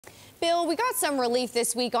Bill, we got some relief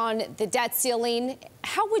this week on the debt ceiling.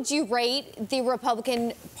 How would you rate the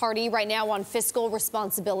Republican Party right now on fiscal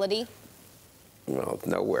responsibility? Well,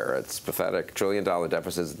 nowhere. It's pathetic. $1 trillion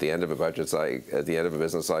deficits at the end of a budget cycle, at the end of a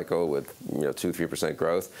business cycle with 2-3%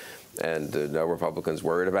 growth, and no Republicans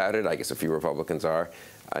worried about it. I guess a few Republicans are.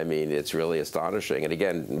 I mean, it's really astonishing. And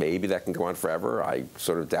again, maybe that can go on forever. I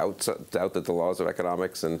sort of doubt that the laws of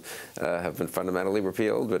economics have been fundamentally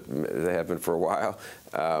repealed, but they have been for a while.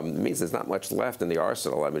 It means there's not much left in the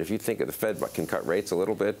arsenal. I mean, if you think of the Fed can cut rates a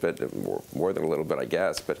little bit, but more than a little bit, I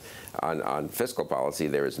guess. But on fiscal policy,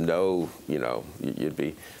 there is no,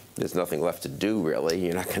 there's nothing left to do, really.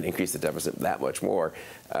 You're not going to increase the deficit that much more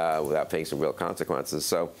without paying some real consequences.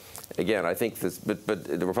 So, again, I think this, but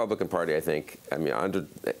the Republican Party,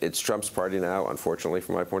 it's Trump's party now, unfortunately,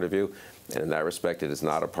 from my point of view. And in that respect, it is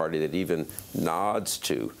not a party that even nods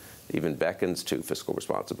to, even beckons to fiscal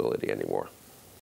responsibility anymore.